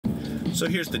So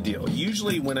here's the deal.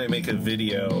 Usually when I make a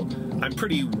video, I'm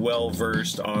pretty well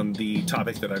versed on the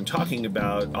topic that I'm talking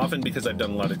about, often because I've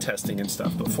done a lot of testing and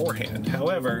stuff beforehand.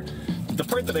 However, the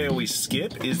part that I always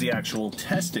skip is the actual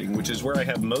testing, which is where I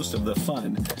have most of the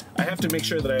fun. I have to make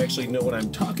sure that I actually know what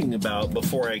I'm talking about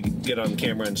before I get on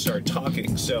camera and start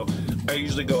talking. So I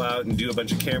usually go out and do a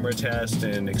bunch of camera tests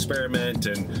and experiment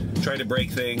and try to break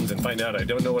things and find out I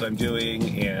don't know what I'm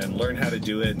doing and learn how to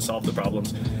do it and solve the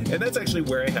problems. And that's actually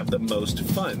where I have the most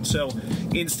fun. So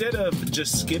instead of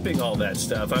just skipping all that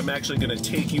stuff, I'm actually going to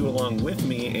take you along with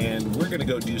me and we're going to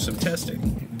go do some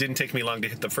testing. Didn't take me long to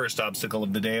hit the first obstacle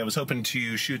of the day. I was hoping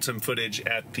to shoot some footage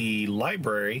at the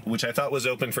library, which I thought was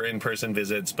open for in-person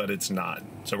visits, but it's not.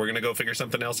 So we're gonna go figure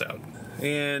something else out.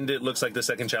 And it looks like the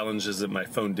second challenge is that my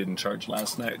phone didn't charge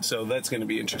last night, so that's gonna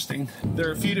be interesting. There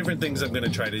are a few different things I'm gonna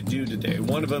try to do today.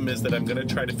 One of them is that I'm gonna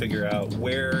try to figure out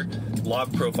where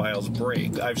log profiles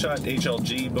break. I've shot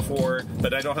HLG before,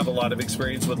 but I don't have a lot of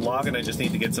experience with log, and I just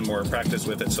need to get some more practice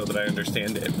with it so that I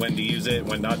understand it, when to use it,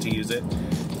 when not to use it,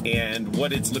 and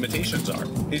what its limitations are.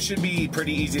 It should be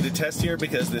pretty easy to test here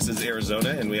because this is Arizona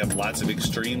and we have lots of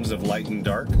extremes of light and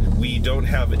dark. We don't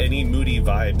have any moody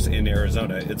vibes in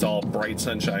Arizona. It's all bright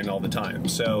sunshine all the time.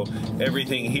 So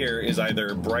everything here is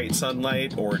either bright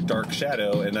sunlight or dark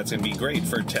shadow, and that's gonna be great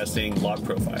for testing log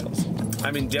profiles.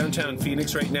 I'm in downtown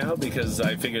Phoenix right now because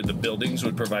I figured the buildings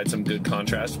would provide some good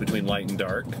contrast between light and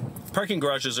dark. Parking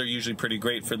garages are usually pretty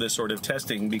great for this sort of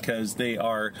testing because they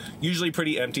are usually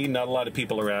pretty empty, not a lot of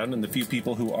people around, and the few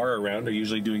people who are around are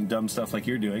usually doing dumb stuff like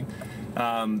you're doing.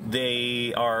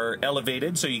 They are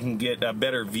elevated so you can get a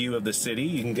better view of the city.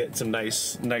 You can get some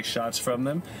nice shots from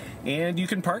them, and you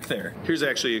can park there. Here's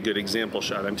actually a good example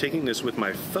shot. I'm taking this with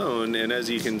my phone, and as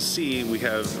you can see, we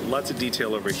have lots of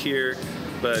detail over here,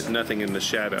 but nothing in the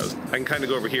shadows. I can kind of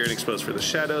go over here and expose for the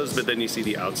shadows, but then you see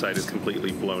the outside is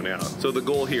completely blown out. So the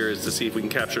goal here is to see if we can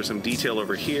capture some detail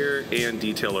over here and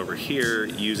detail over here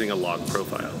using a log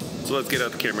profile. So let's get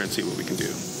out the camera and see what we can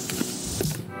do.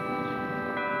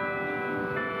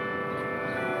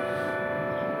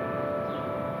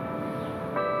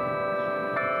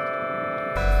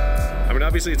 I mean,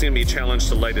 obviously it's gonna be a challenge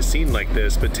to light a scene like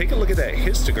this, but take a look at that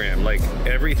histogram. Like,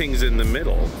 everything's in the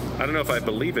middle. I don't know if I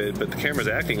believe it, but the camera's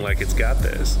acting like it's got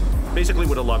this. Basically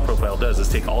what a log profile does is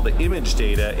take all the image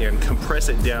data and compress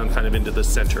it down kind of into the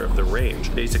center of the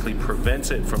range. Basically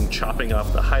prevents it from chopping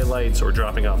off the highlights or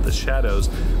dropping off the shadows,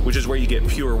 which is where you get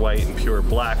pure white and pure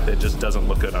black that just doesn't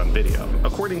look good on video.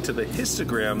 According to the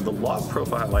histogram, the log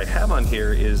profile I have on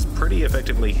here is pretty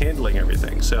effectively handling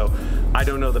everything. So I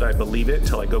don't know that I believe it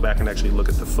until I go back and actually look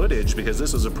at the footage, because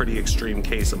this was a pretty extreme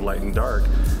case of light and dark.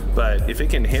 But if it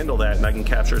can handle that and I can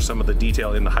capture some of the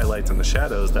detail in the highlights and the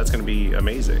shadows, that's gonna be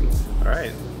amazing. All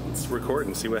right, let's record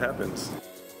and see what happens.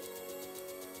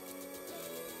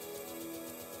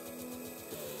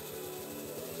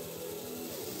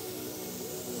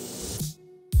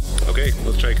 Okay,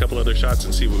 let's try a couple other shots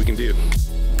and see what we can do.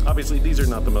 Obviously, these are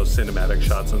not the most cinematic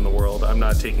shots in the world. I'm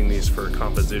not taking these for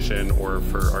composition or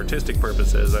for artistic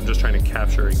purposes. I'm just trying to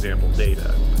capture example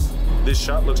data. This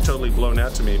shot looks totally blown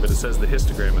out to me, but it says the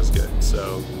histogram is good,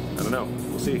 so I don't know.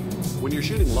 We'll see. When you're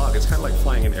shooting log, it's kind of like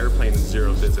flying an airplane in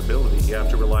zero visibility. You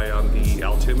have to rely on the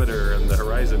altimeter and the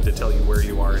horizon to tell you where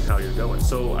you are and how you're going.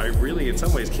 So I really, in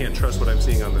some ways, can't trust what I'm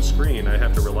seeing on the screen. I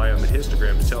have to rely on the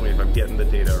histogram to tell me if I'm getting the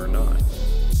data or not.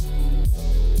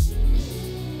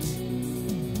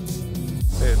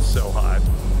 It's so hot.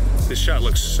 This shot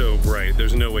looks so bright.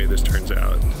 There's no way this turns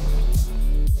out.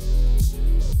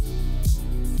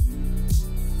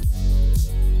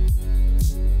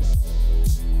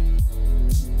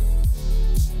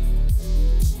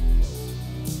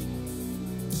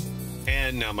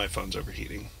 And now my phone's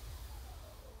overheating.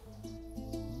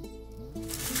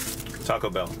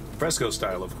 Taco Bell. Fresco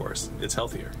style, of course. It's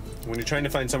healthier. When you're trying to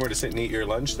find somewhere to sit and eat your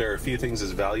lunch, there are a few things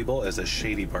as valuable as a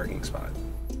shady parking spot.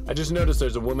 I just noticed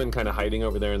there's a woman kind of hiding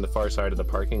over there in the far side of the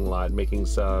parking lot making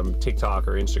some TikTok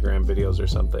or Instagram videos or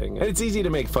something. And it's easy to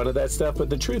make fun of that stuff, but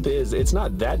the truth is, it's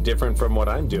not that different from what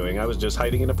I'm doing. I was just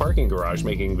hiding in a parking garage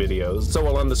making videos. So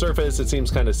while on the surface it seems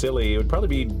kind of silly, it would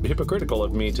probably be hypocritical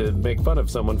of me to make fun of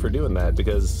someone for doing that,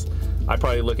 because I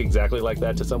probably look exactly like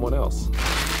that to someone else.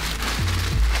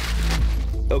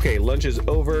 Okay, lunch is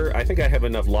over. I think I have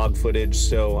enough log footage,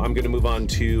 so I'm gonna move on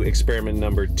to experiment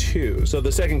number 2. So the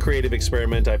second creative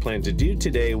experiment I planned to do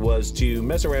today was to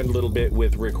mess around a little bit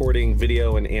with recording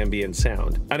video and ambient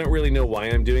sound. I don't really know why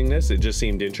I'm doing this, it just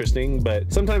seemed interesting,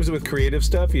 but sometimes with creative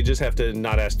stuff, you just have to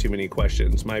not ask too many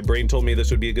questions. My brain told me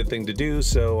this would be a good thing to do,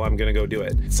 so I'm gonna go do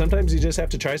it. Sometimes you just have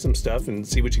to try some stuff and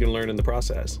see what you can learn in the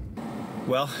process.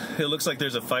 Well, it looks like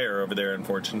there's a fire over there,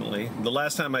 unfortunately. The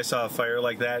last time I saw a fire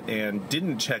like that and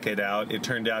didn't check it out, it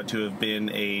turned out to have been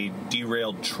a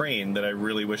derailed train that I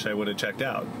really wish I would have checked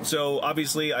out. So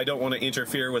obviously I don't want to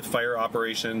interfere with fire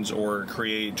operations or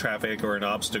create traffic or an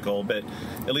obstacle, but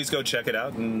at least go check it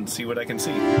out and see what I can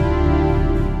see.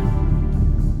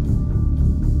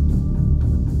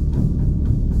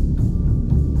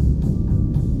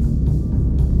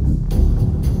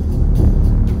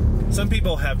 Some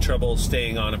people have trouble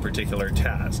staying on a particular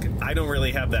task. I don't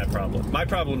really have that problem. My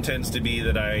problem tends to be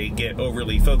that I get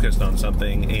overly focused on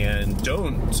something and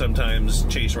don't sometimes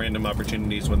chase random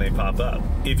opportunities when they pop up.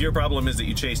 If your problem is that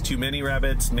you chase too many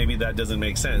rabbits, maybe that doesn't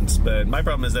make sense, but my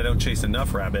problem is that I don't chase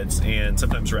enough rabbits, and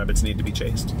sometimes rabbits need to be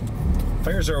chased.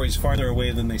 Fires are always farther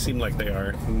away than they seem like they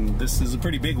are. And this is a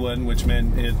pretty big one, which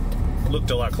meant it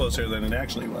looked a lot closer than it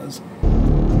actually was.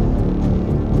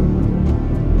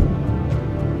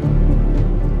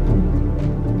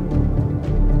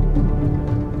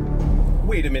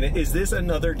 Wait a minute, is this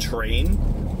another train?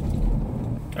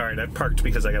 Alright, I parked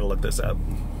because I gotta look this up.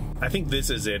 I think this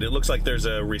is it. It looks like there's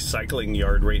a recycling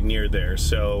yard right near there.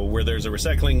 So where there's a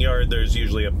recycling yard, there's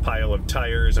usually a pile of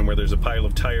tires, and where there's a pile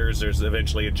of tires, there's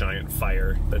eventually a giant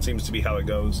fire. That seems to be how it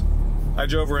goes. I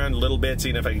drove around a little bit,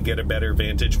 seeing if I could get a better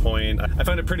vantage point. I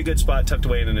found a pretty good spot tucked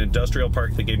away in an industrial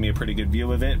park that gave me a pretty good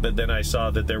view of it, but then I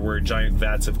saw that there were giant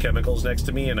vats of chemicals next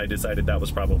to me, and I decided that was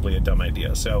probably a dumb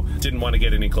idea, so didn't want to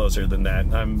get any closer than that.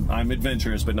 I'm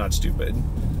adventurous, but not stupid.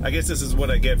 I guess this is what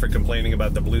I get for complaining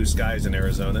about the blue skies in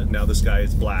Arizona. Now the sky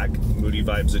is black. Moody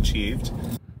vibes achieved.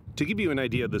 To give you an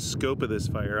idea of the scope of this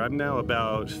fire, I'm now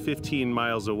about 15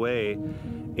 miles away,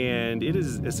 and it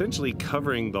is essentially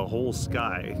covering the whole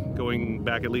sky, going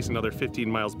back at least another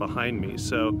 15 miles behind me,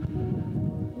 so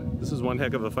this is one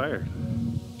heck of a fire.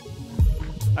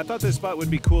 I thought this spot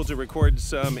would be cool to record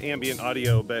some ambient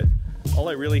audio, but all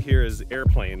I really hear is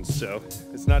airplanes, so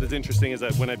it's not as interesting as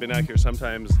when I've been out here.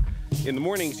 Sometimes in the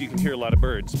mornings you can hear a lot of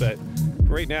birds, but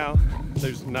right now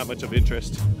there's not much of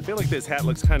interest. I feel like this hat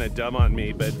looks kind of dumb on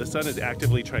me, but the sun is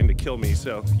actively trying to kill me,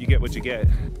 so you get what you get.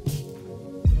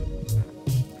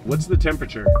 What's the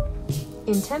temperature?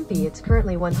 In Tempe, it's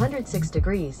currently 106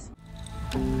 degrees.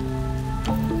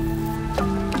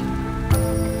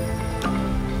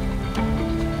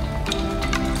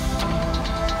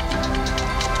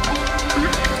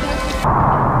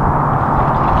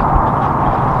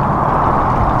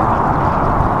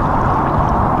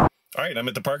 All right, I'm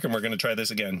at the park and we're going to try this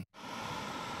again.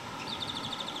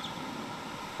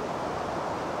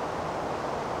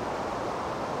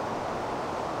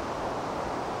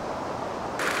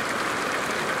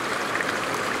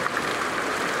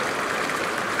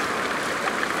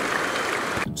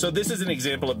 So this is an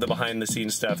example of the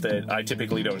behind-the-scenes stuff that I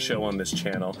typically don't show on this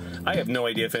channel. I have no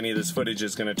idea if any of this footage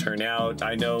is going to turn out.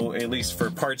 I know, at least for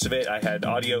parts of it, I had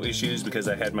audio issues because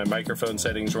I had my microphone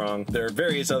settings wrong. There are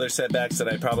various other setbacks that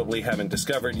I probably haven't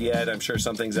discovered yet. I'm sure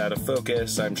something's out of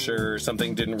focus. I'm sure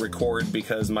something didn't record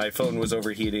because my phone was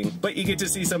overheating. But you get to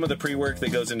see some of the pre-work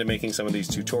that goes into making some of these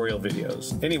tutorial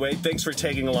videos. Anyway, thanks for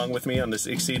tagging along with me on this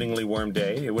exceedingly warm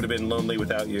day. It would have been lonely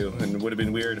without you, and it would have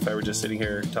been weird if I were just sitting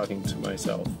here talking to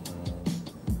myself.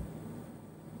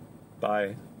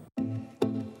 Bye.